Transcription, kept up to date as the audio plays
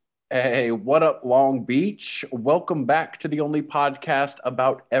Hey, what up, Long Beach? Welcome back to the only podcast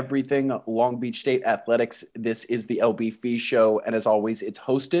about everything Long Beach State athletics. This is the LBF show, and as always, it's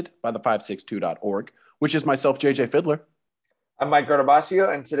hosted by the 562.org, which is myself, JJ Fiddler. I'm Mike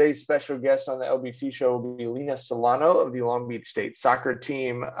Gartabasio, and today's special guest on the LBF show will be Lena Silano of the Long Beach State soccer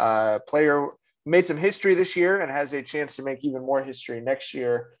team. Player made some history this year and has a chance to make even more history next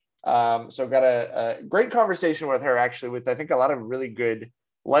year. So got a great conversation with her, actually, with I think a lot of really good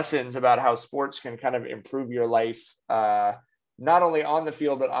lessons about how sports can kind of improve your life, not only on the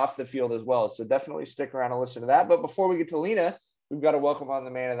field, but off the field as well. So definitely stick around and listen to that. But before we get to Lena, we've got to welcome on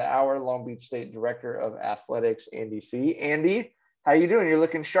the man of the hour, Long Beach State Director of Athletics, Andy Fee. Andy, how you doing? You're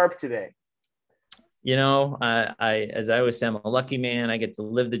looking sharp today. You know, as I always say, I'm a lucky man. I get to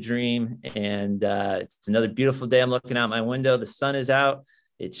live the dream, and it's another beautiful day. I'm looking out my window. The sun is out.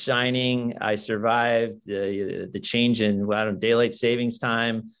 It's shining. I survived the change in daylight savings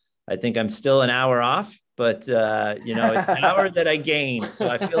time. I think I'm still an hour off, but it's an hour that I gained. So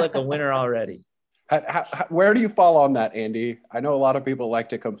I feel like a winner already. Where do you fall on that, Andy? I know a lot of people like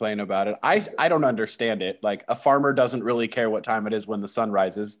to complain about it. I don't understand it. Like, a farmer doesn't really care what time it is when the sun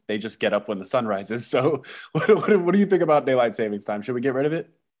rises. They just get up when the sun rises. So what do you think about daylight savings time? Should we get rid of it?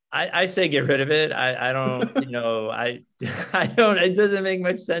 I say get rid of it. I don't, I don't, it doesn't make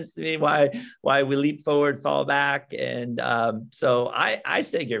much sense to me why we leap forward, fall back. And so I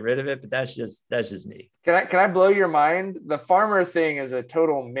say get rid of it, but that's just me. Can I blow your mind? The farmer thing is a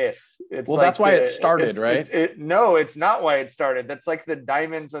total myth. That's why it started, right? No, it's not why it started. That's like the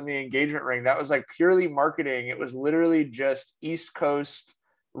diamonds on the engagement ring. That was like purely marketing. It was literally just East Coast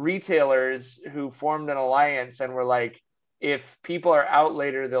retailers who formed an alliance and were like, if people are out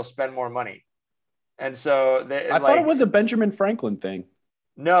later, they'll spend more money. And so I thought it was a Benjamin Franklin thing.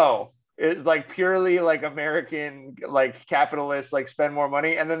 No, it's like purely like American, like capitalists, like spend more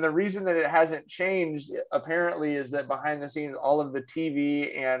money. And then the reason that it hasn't changed apparently is that behind the scenes, all of the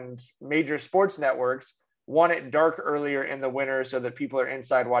TV and major sports networks want it dark earlier in the winter so that people are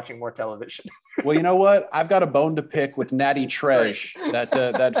inside watching more television. Well, you know what? I've got a bone to pick with Natty Treasure,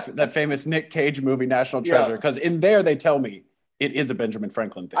 that famous Nick Cage movie, National Treasure, because in there they tell me it is a Benjamin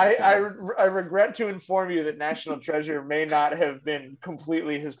Franklin thing. I regret to inform you that National Treasure may not have been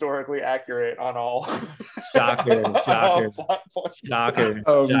completely historically accurate on all. Shocker.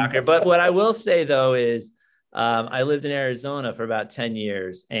 But what I will say, though, is I lived in Arizona for about 10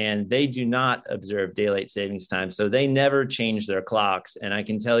 years, and they do not observe daylight savings time. So they never change their clocks. And I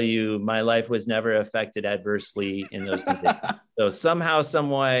can tell you my life was never affected adversely in those conditions. So somehow, some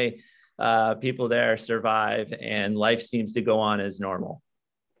way, people there survive, and life seems to go on as normal.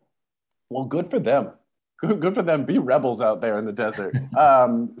 Well, good for them. Good for them. Be rebels out there in the desert.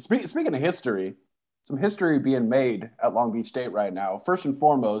 Speaking of history, some history being made at Long Beach State right now. First and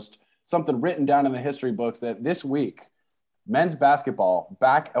foremost, something written down in the history books that this week, men's basketball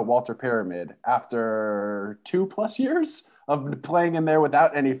back at Walter Pyramid after 2+ years of playing in there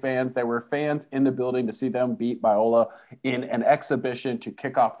without any fans. There were fans in the building to see them beat Biola in an exhibition to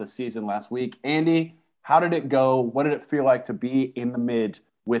kick off the season last week. Andy, how did it go? What did it feel like to be in the mid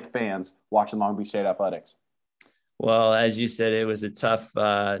with fans watching Long Beach State athletics? Well, as you said, it was a tough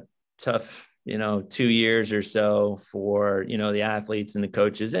 2 years or so for, the athletes and the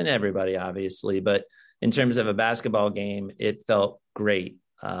coaches and everybody, obviously. But in terms of a basketball game, it felt great.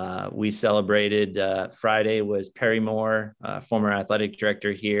 We celebrated, Friday was Perry Moore, former athletic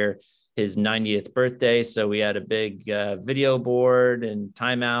director here, his 90th birthday. So we had a big video board and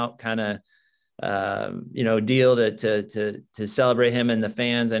timeout kind of, deal to celebrate him and the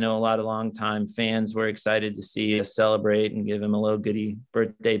fans. I know a lot of longtime fans were excited to see us celebrate and give him a little goodie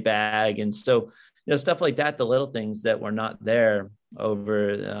birthday bag. And so, stuff like that, the little things that were not there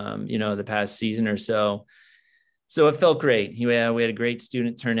over, the past season or so. So it felt great. We had a great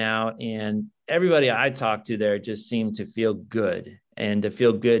student turnout, and everybody I talked to there just seemed to feel good, and to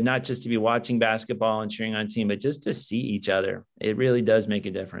feel good, not just to be watching basketball and cheering on a team, but just to see each other. It really does make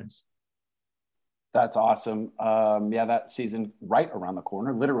a difference. That's awesome. That season right around the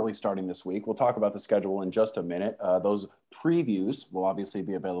corner, literally starting this week. We'll talk about the schedule in just a minute. Those previews will obviously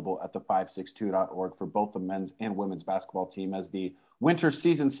be available at the 562.org for both the men's and women's basketball team as the winter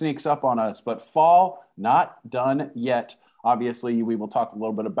season sneaks up on us. But fall, not done yet. Obviously, we will talk a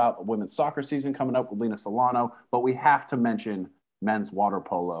little bit about the women's soccer season coming up with Lena Silano, but we have to mention men's water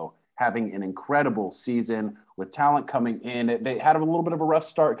polo having an incredible season with talent coming in. They had a little bit of a rough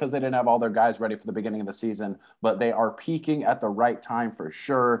start because they didn't have all their guys ready for the beginning of the season, but they are peaking at the right time for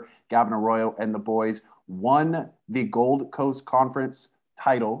sure. Gavin Arroyo and the boys won the Gold Coast Conference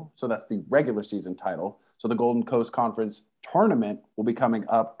title. So that's the regular season title. So the Golden Coast Conference tournament will be coming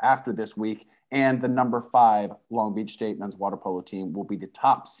up after this week, and the number 5 Long Beach State men's water polo team will be the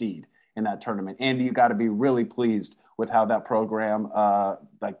top seed in that tournament. Andy, you got to be really pleased with how that program,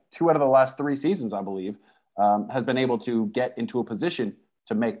 like 2 out of the last 3 seasons, I believe, has been able to get into a position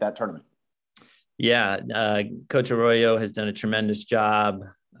to make that tournament. Yeah, Coach Arroyo has done a tremendous job.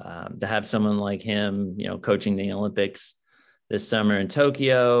 To have someone like him, coaching the Olympics this summer in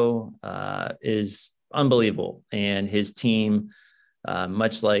Tokyo is unbelievable. And his team,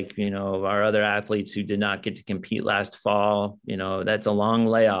 much like, our other athletes who did not get to compete last fall, that's a long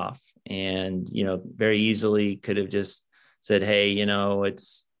layoff, and, very easily could have just said, hey,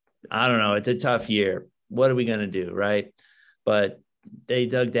 it's a tough year. What are we going to do? Right. But they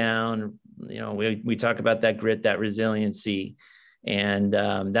dug down, we talk about that grit, that resiliency, and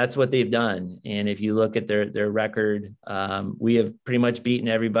that's what they've done. And if you look at their record, we have pretty much beaten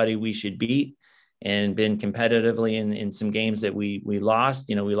everybody we should beat, and been competitively in some games that we lost.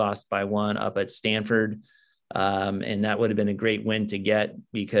 We lost by 1 up at Stanford, and that would have been a great win to get,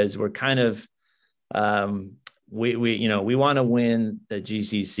 because we're kind of we want to win the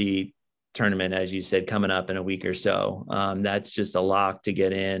GCC tournament, as you said, coming up in a week or so. That's just a lock to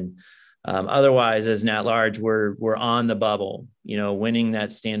get in. Otherwise, as an at-large, we're on the bubble. Winning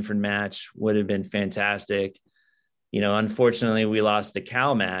that Stanford match would have been fantastic. Unfortunately, we lost the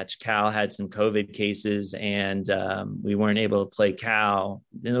Cal match. Cal had some COVID cases, and we weren't able to play Cal.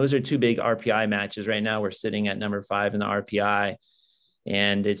 And those are 2 big RPI matches. Right now, we're sitting at number 5 in the RPI,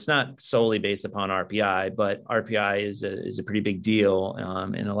 and it's not solely based upon RPI, but RPI is a pretty big deal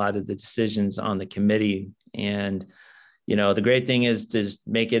in a lot of the decisions on the committee. And the great thing is to just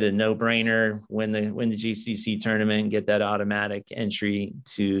make it a no-brainer, win the GCC tournament, get that automatic entry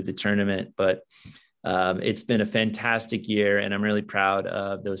to the tournament. But it's been a fantastic year, and I'm really proud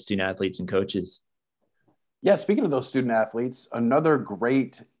of those student athletes and coaches. Yeah, speaking of those student athletes, another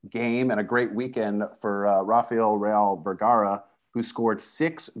great game and a great weekend for Rafael Real Vergara, who scored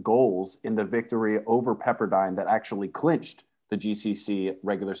 6 goals in the victory over Pepperdine that actually clinched the GCC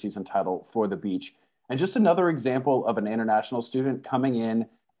regular season title for the Beach. And just another example of an international student coming in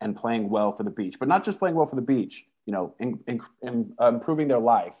and playing well for the Beach, but not just playing well for the Beach, improving their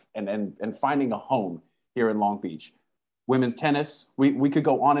life and finding a home here in Long Beach. Women's tennis, we could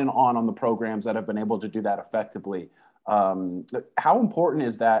go on and on the programs that have been able to do that effectively. How important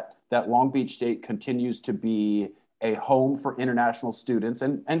is that Long Beach State continues to be a home for international students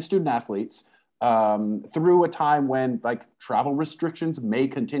and student athletes through a time when travel restrictions may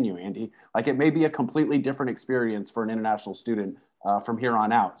continue, Andy? It may be a completely different experience for an international student from here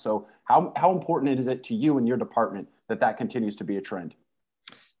on out. So how important is it to you and your department that continues to be a trend?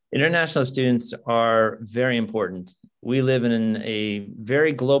 International students are very important. We live in a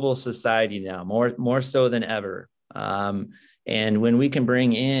very global society now, more so than ever. And when we can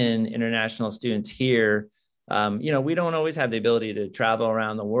bring in international students here, we don't always have the ability to travel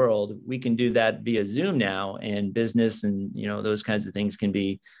around the world. We can do that via Zoom now, and business and, those kinds of things can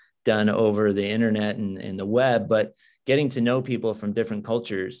be done over the internet and the web, but getting to know people from different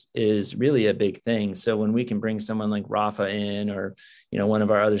cultures is really a big thing. So when we can bring someone like Rafa in, or, one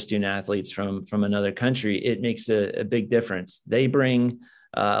of our other student athletes from another country, it makes a big difference. They bring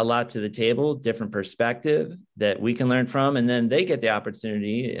a lot to the table, different perspective that we can learn from, and then they get the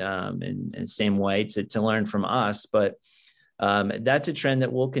opportunity in same way to learn from us. But that's a trend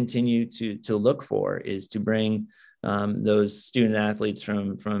that we'll continue to look for, is to bring those student athletes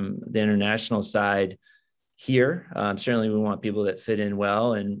from the international side here. Certainly we want people that fit in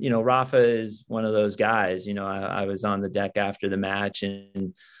well. And, Rafa is one of those guys. I was on the deck after the match,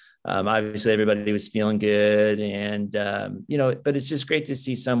 and obviously everybody was feeling good. And, but it's just great to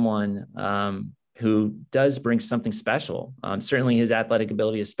see someone who does bring something special. Certainly his athletic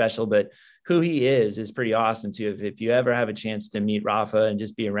ability is special, but who he is pretty awesome too. If you ever have a chance to meet Rafa and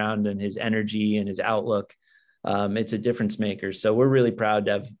just be around him, his energy and his outlook, it's a difference maker. So we're really proud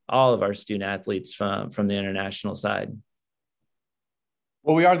to have all of our student athletes from the international side.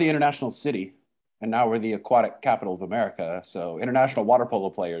 Well, we are the international city, and now we're the aquatic capital of America. So international water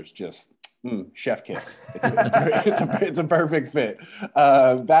polo players just chef kiss. It's a perfect fit.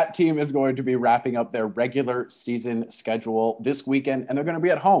 That team is going to be wrapping up their regular season schedule this weekend, and they're going to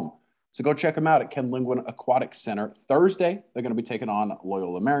be at home. So go check them out at Ken Lingwin Aquatic Center. Thursday, they're going to be taking on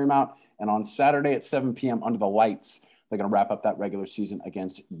Loyola Marymount. And on Saturday at 7 p.m. under the lights, they're going to wrap up that regular season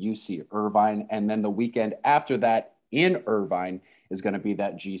against UC Irvine. And then the weekend after that in Irvine is going to be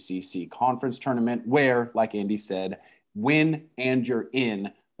that GCC conference tournament where, like Andy said, win and you're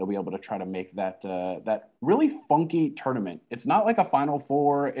in they'll be able to try to make that really funky tournament. It's not like a Final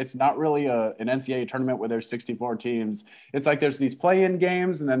Four. It's not really an NCAA tournament where there's 64 teams. It's like there's these play-in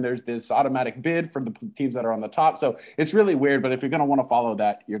games, and then there's this automatic bid for the teams that are on the top. So it's really weird, but if you're going to want to follow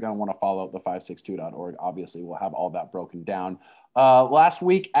that, you're going to want to follow the 562.org. Obviously, we'll have all that broken down. Last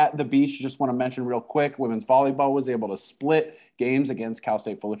week at the beach, just want to mention real quick, women's volleyball was able to split games against Cal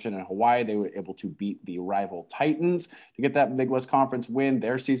State Fullerton and Hawaii. They were able to beat the rival Titans to get that Big West Conference win.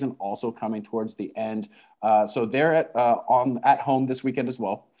 Their season also coming towards the end. So they're at home this weekend as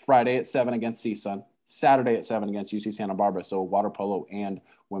well. Friday at 7 against CSUN. Saturday at 7 against UC Santa Barbara. So water polo and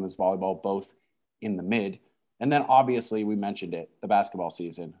women's volleyball both in the mid. And then obviously we mentioned it, the basketball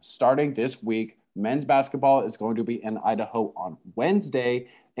season starting this week. Men's basketball is going to be in Idaho on Wednesday,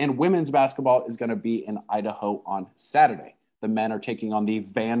 and women's basketball is going to be in Idaho on Saturday. The men are taking on the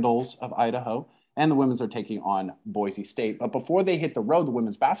Vandals of Idaho, and the women's are taking on Boise State. But before they hit the road, the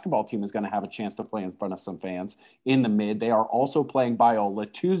women's basketball team is going to have a chance to play in front of some fans in the mid. They are also playing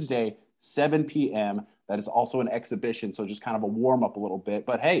Biola Tuesday, 7 p.m. That is also an exhibition, so just kind of a warm-up a little bit.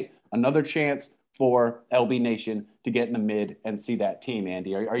 But, hey, another chance for LB Nation to get in the mid and see that team,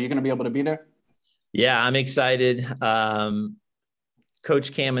 Andy. Are you going to be able to be there? Yeah, I'm excited.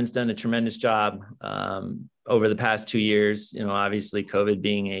 Coach Kammen's done a tremendous job over the past 2 years, obviously COVID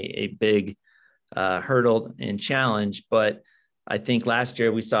being a big hurdle and challenge, but I think last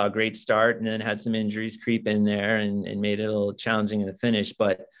year we saw a great start and then had some injuries creep in there and made it a little challenging in the finish.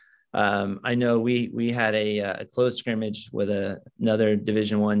 But I know we had a close scrimmage with another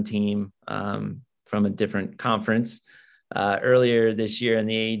Division I team from a different conference earlier this year, and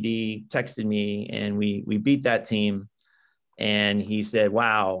the AD texted me and we beat that team. And he said,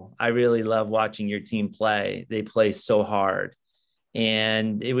 wow, I really love watching your team play. They play so hard.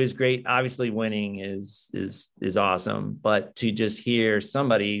 And it was great. Obviously winning is awesome, but to just hear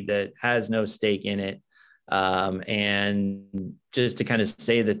somebody that has no stake in it, and just to kind of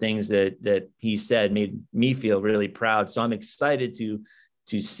say the things that he said made me feel really proud. So I'm excited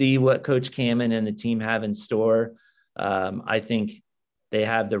to see what Coach Kammen and the team have in store. I think they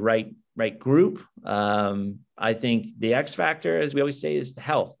have the right group. I think the X factor, as we always say, is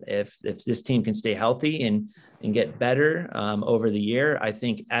health. If this team can stay healthy and get better over the year, I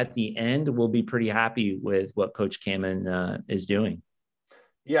think at the end we'll be pretty happy with what Coach Kammen is doing.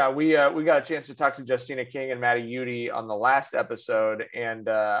 Yeah, we got a chance to talk to Justina King and Maddie Udy on the last episode, and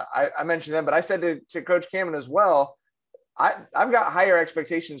I mentioned them, but I said to Coach Kammen as well, I've got higher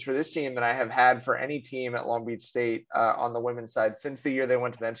expectations for this team than I have had for any team at Long Beach State on the women's side since the year they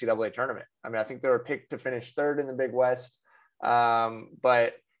went to the NCAA tournament. I mean, I think they were picked to finish third in the Big West,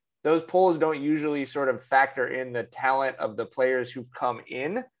 but those polls don't usually sort of factor in the talent of the players who've come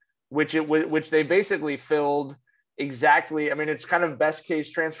in, which they basically filled exactly. I mean, it's kind of best case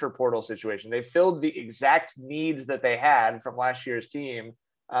transfer portal situation. They filled the exact needs that they had from last year's team.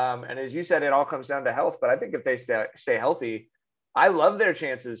 And as you said, it all comes down to health. But I think if they stay healthy, I love their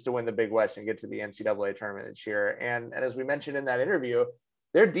chances to win the Big West and get to the NCAA tournament this year. And as we mentioned in that interview,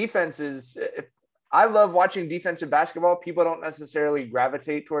 their defense is – I love watching defensive basketball. People don't necessarily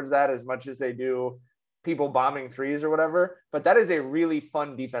gravitate towards that as much as they do people bombing threes or whatever. But that is a really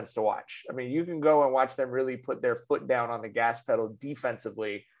fun defense to watch. I mean, you can go and watch them really put their foot down on the gas pedal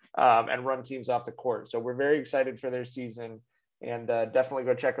defensively and run teams off the court. So we're very excited for their season. And definitely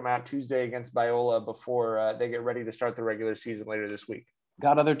go check them out Tuesday against Biola before they get ready to start the regular season later this week.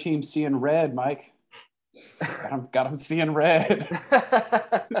 Got other teams seeing red, Mike. Got them seeing red.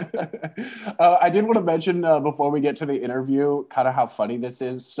 I did want to mention before we get to the interview kind of how funny this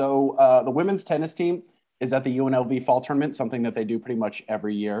is. So the women's tennis team is at the UNLV fall tournament, something that they do pretty much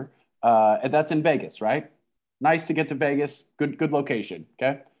every year. And that's in Vegas, right? Nice to get to Vegas. Good location,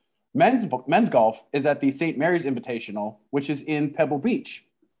 okay? Men's golf is at the St. Mary's Invitational, which is in Pebble Beach.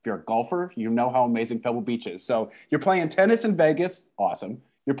 If you're a golfer, you know how amazing Pebble Beach is. So you're playing tennis in Vegas, awesome.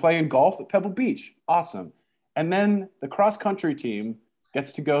 You're playing golf at Pebble Beach, awesome. And then the cross-country team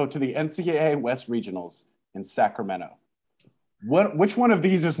gets to go to the NCAA West Regionals in Sacramento. Which one of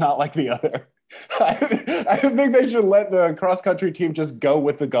these is not like the other? I think they should let the cross-country team just go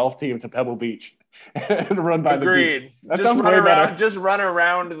with the golf team to Pebble Beach and run by the beach. That just sounds way better. Just run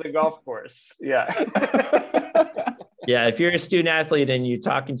around the golf course. Yeah. Yeah, if you're a student athlete and you're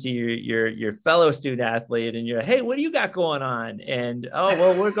talking to your fellow student athlete and you're, hey, what do you got going on? And, oh,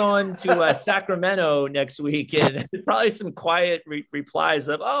 well, we're going to Sacramento next week. And probably some quiet replies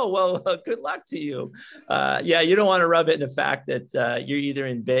of, oh, well, good luck to you. Yeah, you don't want to rub it in the fact that you're either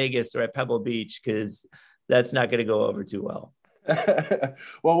in Vegas or at Pebble Beach, because that's not going to go over too well.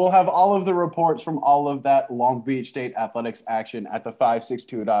 Well, we'll have all of the reports from all of that Long Beach State athletics action at the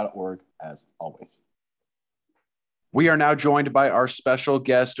 562.org as always. We are now joined by our special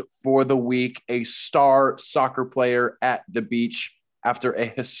guest for the week, a star soccer player at the beach after a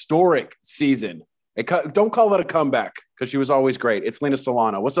historic season. Don't call it a comeback because she was always great. It's Lena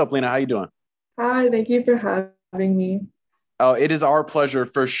Silano. What's up, Lena? How you doing? Hi, thank you for having me. Oh, it is our pleasure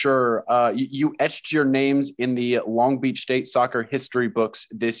for sure. You etched your names in the Long Beach State soccer history books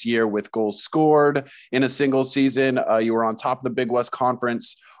this year with goals scored in a single season. You were on top of the Big West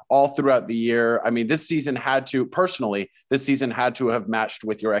Conference all throughout the year. I mean, this season had to have matched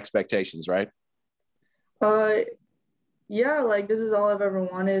with your expectations, right? Yeah, like this is all I've ever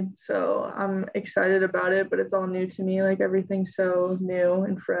wanted. So I'm excited about it, but it's all new to me. Like everything's so new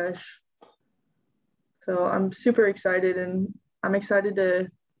and fresh. So I'm super excited, and I'm excited to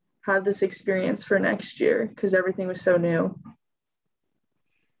have this experience for next year because everything was so new.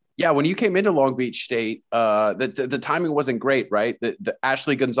 Yeah, when you came into Long Beach State, the timing wasn't great, right? The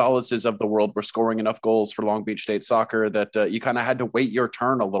Ashley Gonzalez's of the world were scoring enough goals for Long Beach State soccer that you kind of had to wait your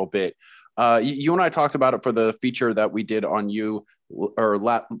turn a little bit. You and I talked about it for the feature that we did on you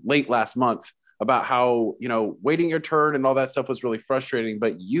late last month about how, waiting your turn and all that stuff was really frustrating,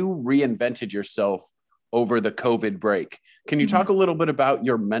 but you reinvented yourself over the COVID break. Can you talk a little bit about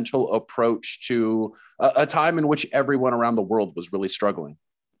your mental approach to a time in which everyone around the world was really struggling?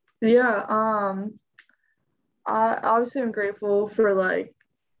 Yeah, I obviously I'm grateful for like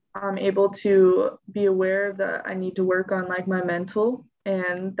I'm able to be aware that I need to work on like my mental,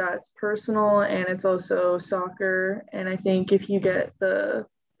 and that's personal and it's also soccer. And I think if you get the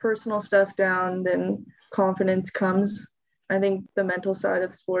personal stuff down, then confidence comes. I think the mental side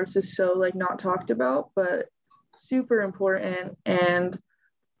of sports is so like not talked about, but super important. And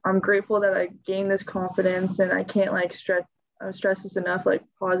I'm grateful that I gained this confidence, and I can't like stress this enough, like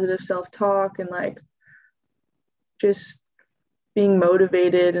positive self-talk and like just being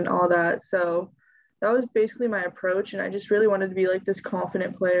motivated and all that. So that was basically my approach. And I just really wanted to be like this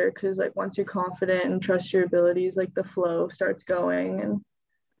confident player because like once you're confident and trust your abilities, like the flow starts going. And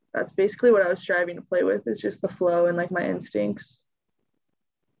that's basically what I was striving to play with, is just the flow and like my instincts.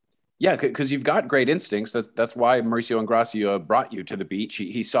 Yeah, because you've got great instincts. That's why Mauricio Ingracia brought you to the beach.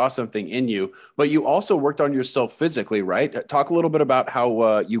 He saw something in you, but you also worked on yourself physically, right? Talk a little bit about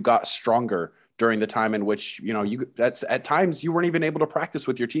how you got stronger during the time in which, that's at times you weren't even able to practice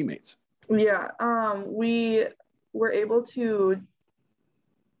with your teammates. Yeah, we were able to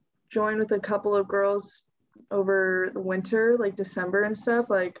join with a couple of girls over the winter, like December and stuff,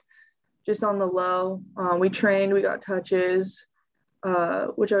 like just on the low. We trained, we got touches,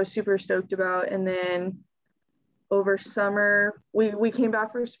 which I was super stoked about. And then over summer, we came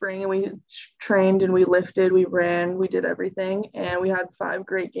back for spring and we trained and we lifted, we ran, we did everything. And we had 5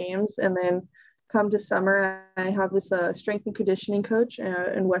 great games. And then come to summer, I have this strength and conditioning coach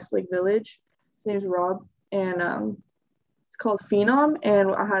in Westlake Village. His name's Rob. And it's called Phenom.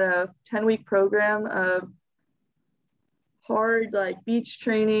 And I had a 10-week program of hard like beach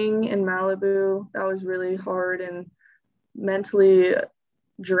training in Malibu. That was really hard and mentally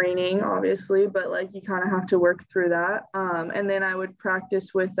draining, obviously, but like you kind of have to work through that. And then I would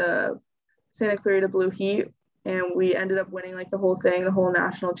practice with Santa Clarita Blue Heat, and we ended up winning like the whole thing, the whole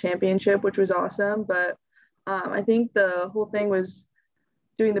national championship, which was awesome. But I think the whole thing was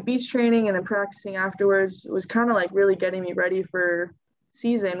doing the beach training and then practicing afterwards was kind of like really getting me ready for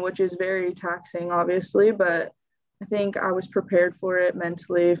season, which is very taxing, obviously, but I think I was prepared for it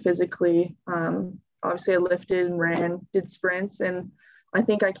mentally, physically. Obviously I lifted and ran, did sprints, and I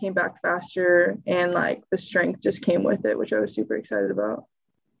think I came back faster, and like the strength just came with it, which I was super excited about.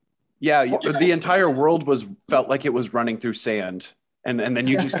 Yeah, the entire world felt like it was running through sand. And then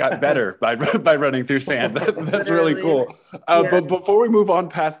you just got better by running through sand. That's really cool. Yeah. But before we move on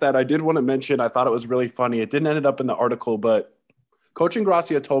past that, I did want to mention, I thought it was really funny. It didn't end up in the article, but Coach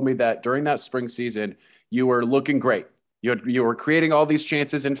Ingracia told me that during that spring season, you were looking great. You were creating all these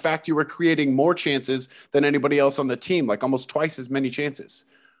chances. In fact, you were creating more chances than anybody else on the team, like almost twice as many chances.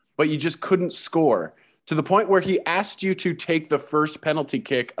 But you just couldn't score, to the point where he asked you to take the first penalty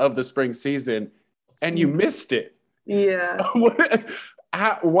kick of the spring season, and you missed it. Yeah.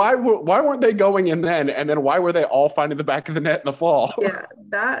 Why weren't they going in then? And then why were they all finding the back of the net in the fall? Yeah,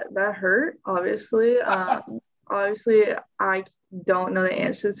 that hurt, obviously. Obviously, I don't know the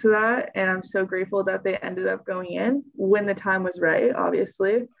answer to that, and I'm so grateful that they ended up going in when the time was right,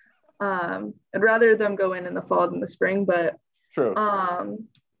 obviously. I'd rather them go in the fall than the spring, but True.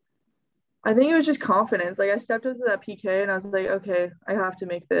 I think it was just confidence. Like I stepped up to that PK and I was like, okay, I have to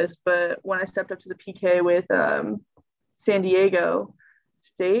make this. But when I stepped up to the PK with San Diego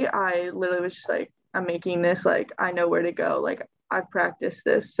State, I literally was just like, I'm making this, like, I know where to go. Like, I've practiced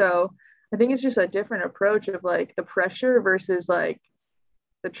this. So I think it's just a different approach of like the pressure versus like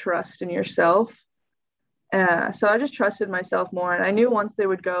the trust in yourself. So I just trusted myself more. And I knew once they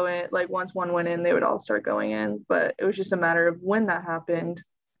would go in, like once one went in, they would all start going in. But it was just a matter of when that happened.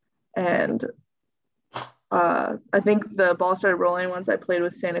 And I think the ball started rolling once I played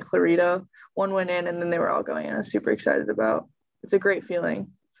with Santa Clarita. One went in and then they were all going in. I was super excited about. It's a great feeling.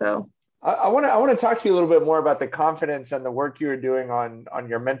 So I want to talk to you a little bit more about the confidence and the work you were doing on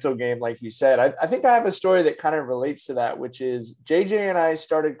your mental game, like you said. I think I have a story that kind of relates to that, which is JJ and I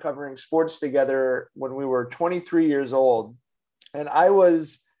started covering sports together when we were 23 years old, and I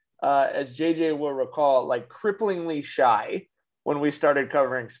was, as JJ will recall, like cripplingly shy when we started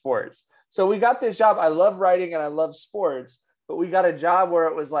covering sports. So we got this job. I love writing and I love sports, but we got a job where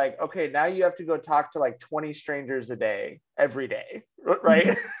it was like, okay, now you have to go talk to like 20 strangers a day, every day,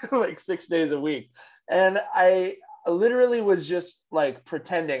 right? Like 6 days a week. And I literally was just like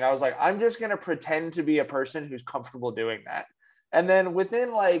pretending. I was like, I'm just going to pretend to be a person who's comfortable doing that. And then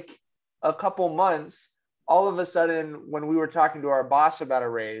within like a couple months, all of a sudden, when we were talking to our boss about a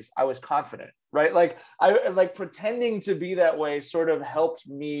raise, I was confident, right? Like I like pretending to be that way sort of helped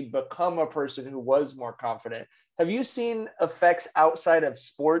me become a person who was more confident. Have you seen effects outside of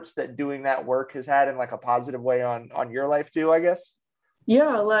sports that doing that work has had in like a positive way on your life too, I guess?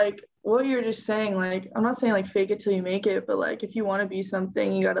 yeah, like what you're just saying, like I'm not saying like fake it till you make it, but like if you want to be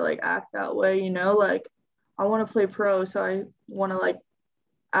something, you gotta like act that way, you know? Like I want to play pro, so I want to like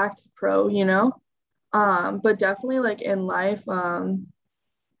act pro, you know? But definitely like in life,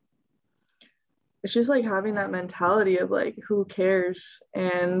 it's just like having that mentality of like who cares,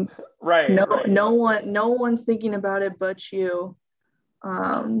 and Right. no one's thinking about it but you.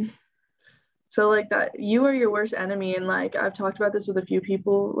 So like that, you are your worst enemy. And like I've talked about this with a few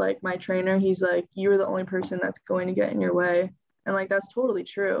people, like my trainer, he's like, you're the only person that's going to get in your way. And like that's totally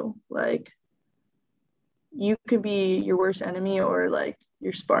true. Like you could be your worst enemy or like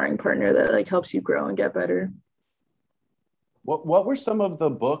your sparring partner that like helps you grow and get better. What were some of the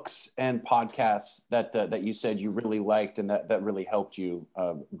books and podcasts that you said you really liked and that really helped you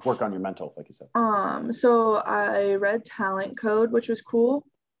work on your mental, like you said? So I read Talent Code, which was cool.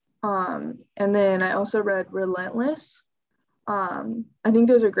 And then I also read Relentless. I think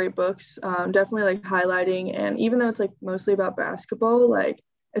those are great books. Definitely like highlighting, and even though it's like mostly about basketball, like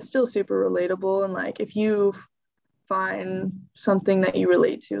it's still super relatable. And like if you find something that you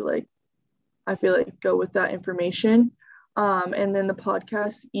relate to, like I feel like go with that information. And then the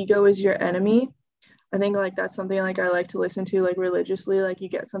podcast Ego is Your Enemy. I think like that's something like I like to listen to like religiously. Like you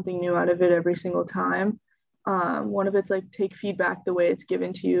get something new out of it every single time. One of it's like take feedback the way it's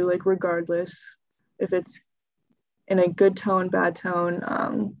given to you, like regardless if it's in a good tone, bad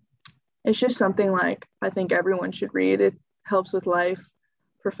tone. It's just something like I think everyone should read. It helps with life,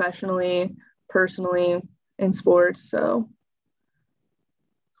 professionally, personally, in sports. So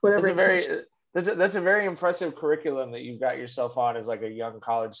whatever. That's a very impressive curriculum that you've got yourself on as like a young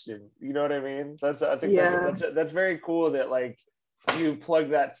college student. You know what I mean? That's very cool that like you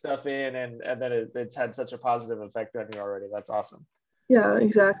plug that stuff in and then it's had such a positive effect on you already. That's awesome. Yeah,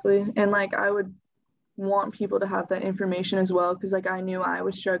 exactly. And like I would want people to have that information as well, because like I knew I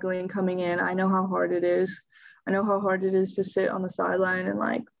was struggling coming in. I know how hard it is. I know how hard it is to sit on the sideline and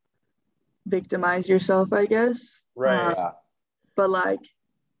like victimize yourself, I guess. Right. But like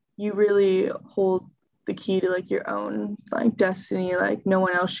you really hold the key to like your own like destiny. Like no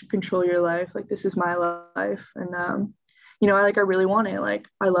one else should control your life. Like this is my life. And you know, I really want it. Like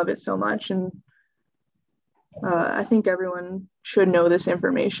I love it so much. And I think everyone should know this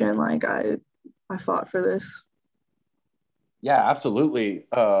information. Like I fought for this. Yeah, absolutely.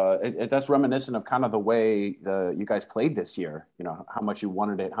 That's reminiscent of kind of the way you guys played this year. You know, how much you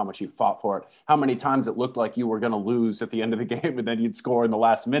wanted it, how much you fought for it, how many times it looked like you were going to lose at the end of the game, and then you'd score in the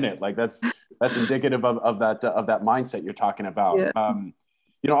last minute. Like that's indicative of that mindset you're talking about. Yeah.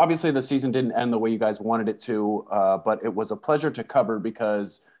 You know, obviously the season didn't end the way you guys wanted it to, but it was a pleasure to cover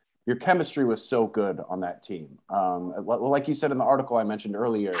because your chemistry was so good on that team. Like you said in the article I mentioned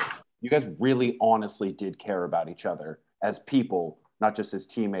earlier, you guys really honestly did care about each other as people, not just as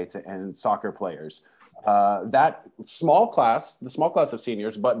teammates and soccer players. That the small class of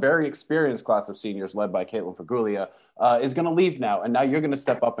seniors, but very experienced class of seniors led by Caitlin Faguglia, is going to leave now. And now you're going to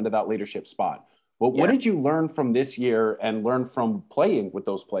step up into that leadership spot. Well, what did you learn from this year and learn from playing with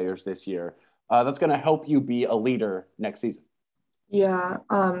those players this year that's going to help you be a leader next season? Yeah,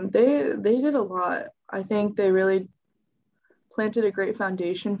 they did a lot. I think they really planted a great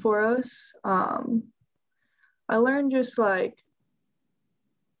foundation for us. I learned just like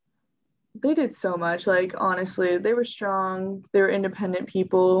they did so much. Like honestly, they were strong. They were independent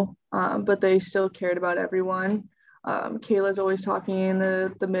people, but they still cared about everyone. Kayla's always talking in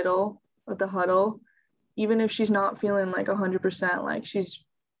the middle of the huddle, even if she's not feeling like 100%. Like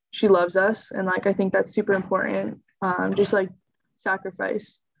she loves us, and like I think that's super important. Just like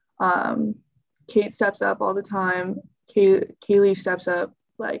sacrifice. Kate steps up all the time. Kaylee steps up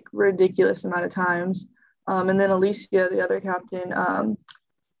like ridiculous amount of times. And then Alicia, the other captain,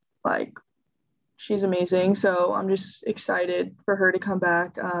 like she's amazing. So I'm just excited for her to come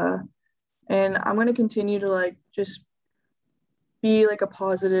back. And I'm going to continue to like just be like a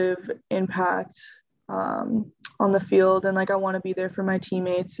positive impact on the field. And like I want to be there for my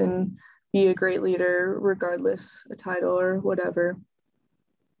teammates and be a great leader, regardless a title or whatever.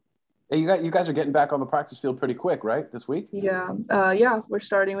 Yeah, you guys are getting back on the practice field pretty quick, right? This week? Yeah. Yeah, we're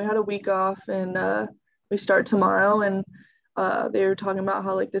starting. We had a week off and we start tomorrow. And they were talking about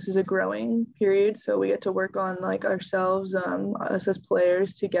how like this is a growing period. So we get to work on like ourselves, us as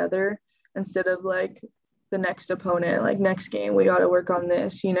players together instead of like the next opponent, like next game, we got to work on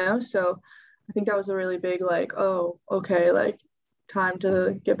this, you know? So I think that was a really big, like, oh, okay, like time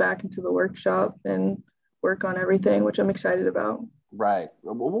to get back into the workshop and work on everything, which I'm excited about. Right.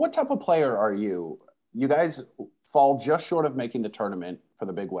 What type of player are you? You guys fall just short of making the tournament for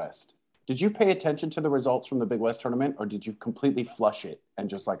the Big West. Did you pay attention to the results from the Big West tournament, or did you completely flush it and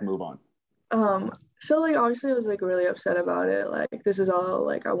just like move on? So like obviously I was like really upset about it. Like this is all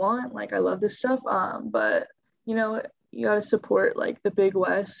like I want, like I love this stuff. But you know, you gotta support like the Big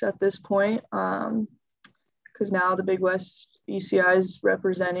West at this point. Because now the Big West UCI is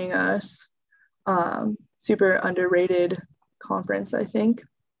representing us. Super underrated conference, I think.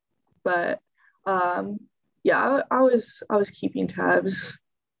 But yeah, I was keeping tabs.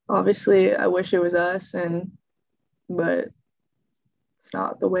 Obviously, I wish it was us, but it's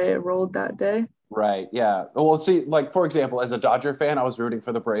not the way it rolled that day. Right. Yeah. Well, see, like for example, as a Dodger fan, I was rooting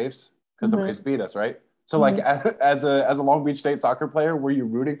for the Braves because the Braves beat us, right? So, like as a Long Beach State soccer player, were you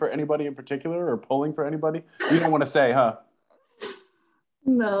rooting for anybody in particular or pulling for anybody? You don't want to say, huh?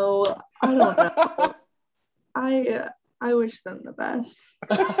 No, I don't know. I wish them the best.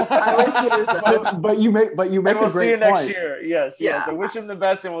 I wish it was them. But you make and we'll a great see you next point. year. Yes. I wish him the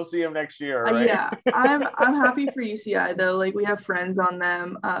best, and we'll see him next year. Right? Yeah, I'm happy for UCI though. Like we have friends on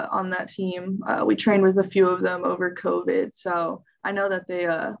them on that team. We trained with a few of them over COVID, so I know that they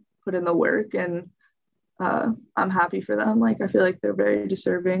put in the work, and I'm happy for them. Like I feel like they're very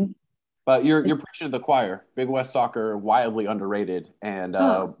deserving. But you're preaching to the choir. Big West soccer wildly underrated, and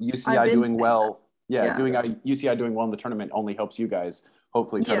UCI doing well. Yeah, UCI doing well in the tournament only helps you guys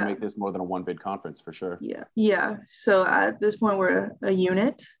hopefully try to make this more than a one bid conference for sure. Yeah. So at this point, we're a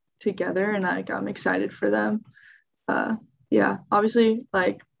unit together, and like I'm excited for them. Yeah, obviously,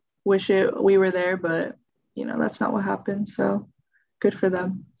 like we were there, but you know that's not what happened. So good for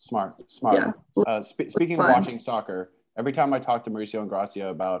them. Smart. Yeah. Speaking of watching soccer, every time I talk to Mauricio Ingracia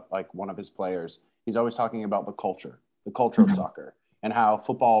about like one of his players, he's always talking about the culture of soccer. And how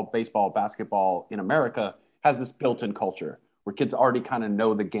football, baseball, basketball in America has this built-in culture where kids already kind of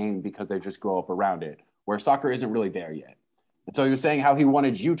know the game because they just grow up around it, where soccer isn't really there yet. And so he was saying how he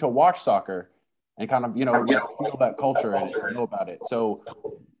wanted you to watch soccer and kind of, feel that culture and know about it. So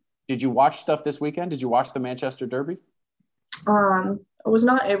did you watch stuff this weekend? Did you watch the Manchester Derby? I was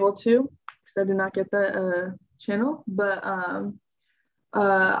not able to because I did not get the channel, but I'm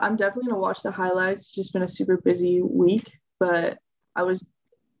definitely going to watch the highlights. It's just been a super busy week, but I was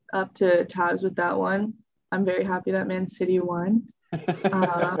up to tabs with that one. I'm very happy that Man City won.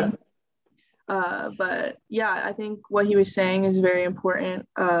 But yeah, I think what he was saying is very important.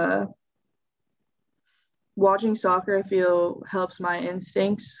 Watching soccer, I feel, helps my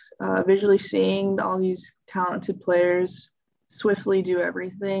instincts. Visually seeing all these talented players swiftly do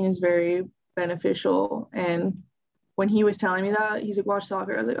everything is very beneficial. And when he was telling me that, he's like, watch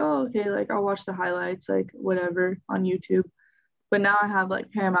soccer. I was like, oh, okay, like I'll watch the highlights, like whatever on YouTube. But now I have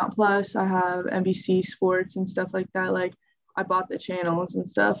like Paramount Plus, I have NBC Sports and stuff like that. Like I bought the channels and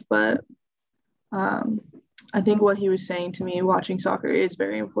stuff, but I think what he was saying to me, watching soccer is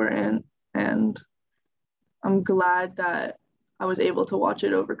very important. And I'm glad that I was able to watch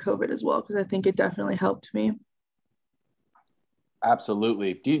it over COVID as well, because I think it definitely helped me.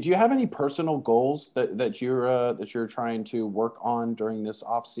 Absolutely. Do you have any personal goals that you're trying to work on during this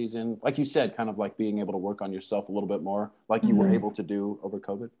off season? Like you said, kind of like being able to work on yourself a little bit more, like you were able to do over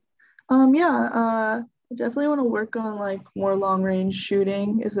COVID. I definitely want to work on like more long range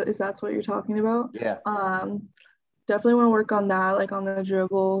shooting. Is that's what you're talking about? Yeah. Definitely want to work on that, like on the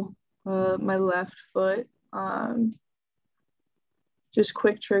dribble, my left foot. just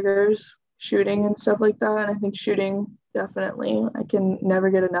quick triggers, shooting and stuff like that. And I think shooting, definitely, I can never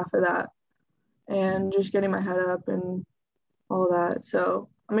get enough of that. And just getting my head up and all that. So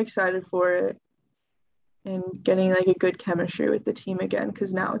I'm excited for it and getting like a good chemistry with the team again,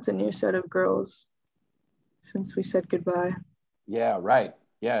 because now it's a new set of girls since we said goodbye. Yeah, right.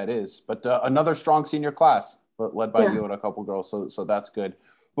 Yeah, it is. But another strong senior class, led by you and a couple girls. So that's good.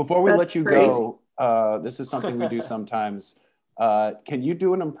 Before we let you go, this is something we do sometimes. Can you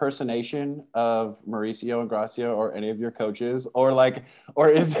do an impersonation of Mauricio and Gracia or any of your coaches, or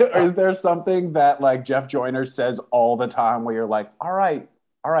is there something that like Jeff Joyner says all the time where you're like, all right,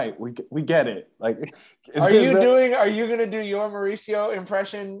 we get it. Like, are you going to do your Mauricio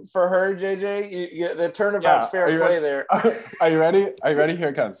impression for her, JJ? The turnabout's fair play there. Are you ready? Are you ready? Here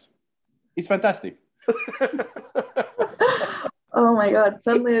it comes. He's fantastic. Oh my God.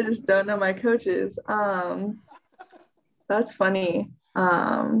 Suddenly I just don't know my coaches. That's funny.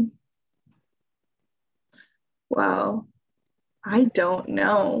 Wow. I don't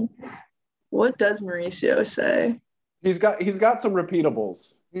know. What does Mauricio say? He's got some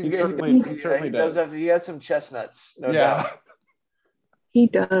repeatables. He certainly does. He has some chestnuts, no doubt. He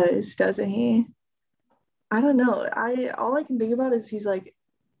does, doesn't he? I don't know. All I can think about is he's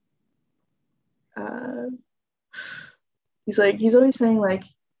always saying like,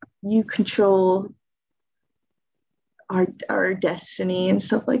 you control our destiny and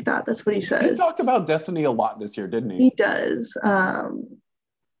stuff like that. That's what he says. He talked about destiny a lot this year, didn't he? He does.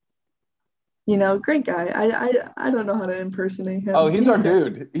 Great guy. I don't know how to impersonate him. Oh, he's our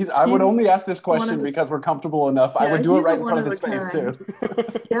dude. I would only ask this question because we're comfortable enough. I would do it right in front of his face too.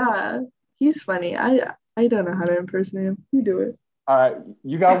 Yeah, he's funny. I don't know how to impersonate him. You do it. All right,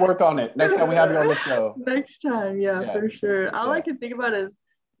 you got to work on it next time we have you on the show. Next time, yeah, for sure. All I can think about is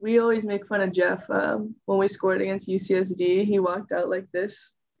we always make fun of Jeff when we scored against UCSD. He walked out like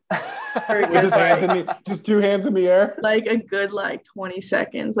this. With his hands just two hands in the air. Like a good 20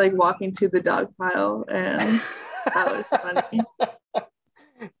 seconds, like walking to the dog pile, and that was funny.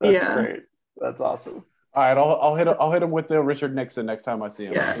 That's great. That's awesome. All right, I'll hit him with the Richard Nixon next time I see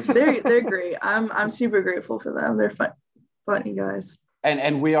him. Yeah, they're great. I'm super grateful for them. They're funny guys.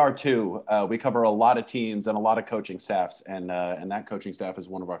 And we are too. We cover a lot of teams and a lot of coaching staffs, and that coaching staff is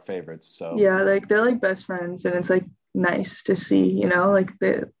one of our favorites. So yeah, they're like best friends, and it's like nice to see,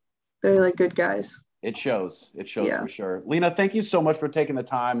 they're like good guys. It shows for sure. Lena, thank you so much for taking the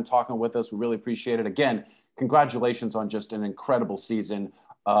time and talking with us. We really appreciate it. Again, congratulations on just an incredible season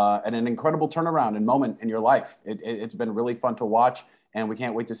and an incredible turnaround and moment in your life. It's been really fun to watch, and we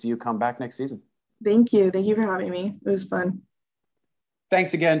can't wait to see you come back next season. Thank you. Thank you for having me. It was fun.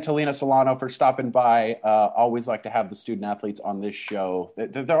 Thanks again to Lena Silano for stopping by. Always like to have the student athletes on this show.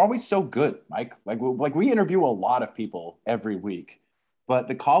 They're always so good, Mike. Like we interview a lot of people every week. But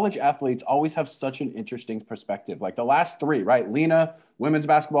the college athletes always have such an interesting perspective. Like the last three, right? Lena, women's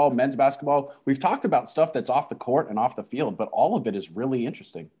basketball, men's basketball. We've talked about stuff that's off the court and off the field, but all of it is really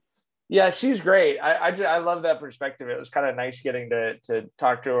interesting. Yeah, she's great. I love that perspective. It was kind of nice getting to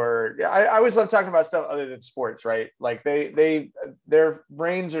talk to her. Yeah, I always love talking about stuff other than sports, right? Like their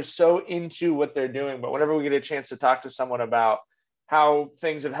brains are so into what they're doing, but whenever we get a chance to talk to someone about how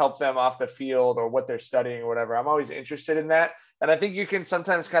things have helped them off the field or what they're studying or whatever, I'm always interested in that. And I think you can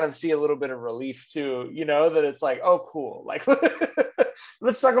sometimes kind of see a little bit of relief too, that it's like, oh, cool. Like,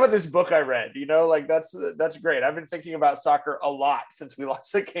 let's talk about this book I read, like that's great. I've been thinking about soccer a lot since we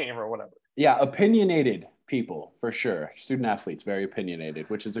lost the game or whatever. Yeah. Opinionated people for sure. Student athletes, very opinionated,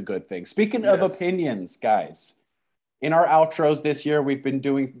 which is a good thing. Speaking of opinions, guys, in our outros this year, we've been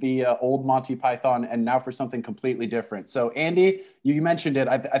doing the old Monty Python, and now for something completely different. So Andy, you mentioned it.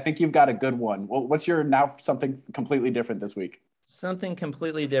 I think you've got a good one. Well, what's your now something completely different this week? Something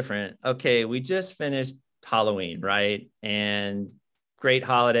completely different. Okay, we just finished Halloween, right? And great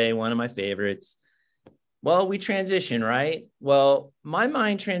holiday, one of my favorites. Well, we transition, right? Well, my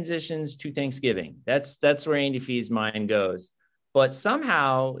mind transitions to Thanksgiving. That's where Andy Fee's mind goes. But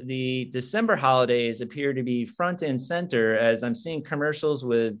somehow the December holidays appear to be front and center as I'm seeing commercials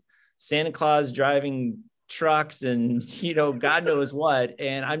with Santa Claus driving trucks and, God knows what.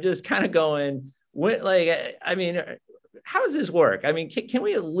 And I'm just kind of going, how does this work? I mean, can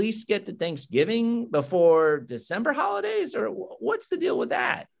we at least get to Thanksgiving before December holidays, or what's the deal with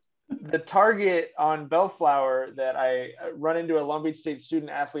that? The Target on Bellflower that I run into a Long Beach State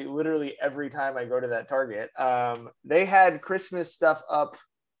student athlete literally every time I go to that Target. They had Christmas stuff up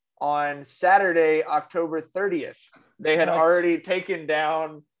on Saturday, October 30th. They had already taken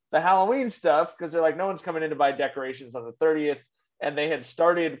down the Halloween stuff because they're like, no one's coming in to buy decorations on the 30th. And they had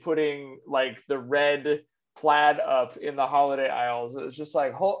started putting like the red plaid up in the holiday aisles. It was just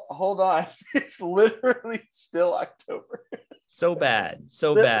like, hold on. It's literally still October. So bad.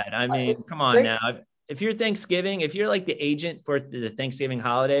 I mean, come on now. If you're Thanksgiving, if you're like the agent for the Thanksgiving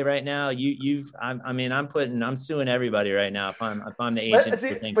holiday right now, I'm suing everybody right now if I'm the agent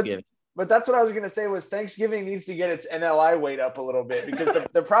for Thanksgiving. But that's what I was going to say was Thanksgiving needs to get its NLI weight up a little bit, because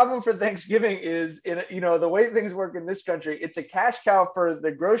the problem for Thanksgiving is, the way things work in this country, it's a cash cow for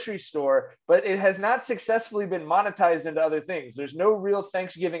the grocery store, but it has not successfully been monetized into other things. There's no real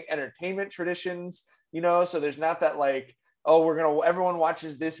Thanksgiving entertainment traditions, so there's not that like, oh, everyone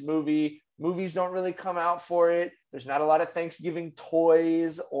watches this movie. Movies don't really come out for it. There's not a lot of Thanksgiving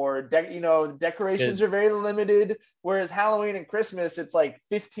toys or, decorations are very limited. Whereas Halloween and Christmas, it's like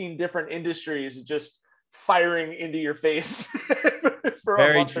 15 different industries just firing into your face for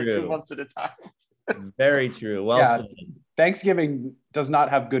a month or 2 months at a time. Very true. Well said. Thanksgiving does not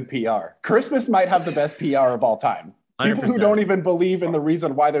have good PR. Christmas might have the best PR of all time. 100%. People who don't even believe in the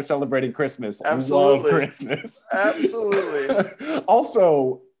reason why they're celebrating Christmas love Christmas. Absolutely.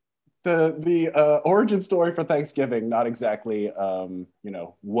 Also, the origin story for Thanksgiving, not exactly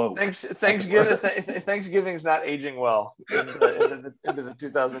woke. Thanksgiving's not aging well into the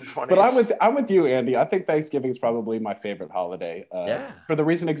 2020s. But I'm with you, Andy. I think Thanksgiving is probably my favorite holiday. For the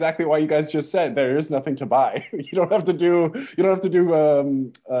reason exactly why you guys just said. There is nothing to buy. You don't have to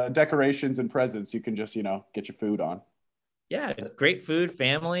do decorations and presents. You can just get your food on. Yeah, great food,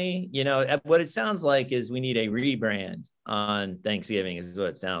 family. What it sounds like is we need a rebrand on Thanksgiving is what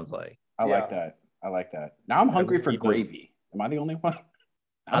it sounds like. I like that. Now I'm hungry for gravy. Am I the only one?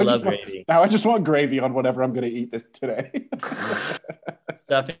 I love gravy. Now I just want gravy on whatever I'm going to eat this today.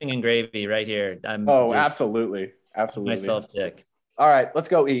 Stuffing and gravy right here. Absolutely. Myself sick. All right, let's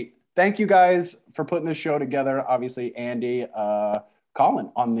go eat. Thank you guys for putting this show together. Obviously, Andy,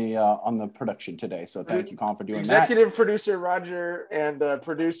 Colin on the production today. So thank you, Colin, for doing Executive producer Roger and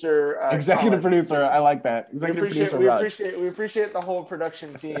producer Executive Colin. producer. I like that. We appreciate the whole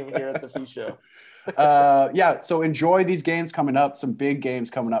production team here at the Fee Show. So enjoy these games coming up. Some big games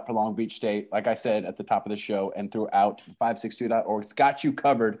coming up for Long Beach State. Like I said at the top of the show and throughout 562.org's got you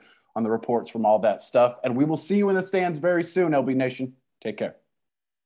covered on the reports from all that stuff. And we will see you in the stands very soon, LB Nation. Take care.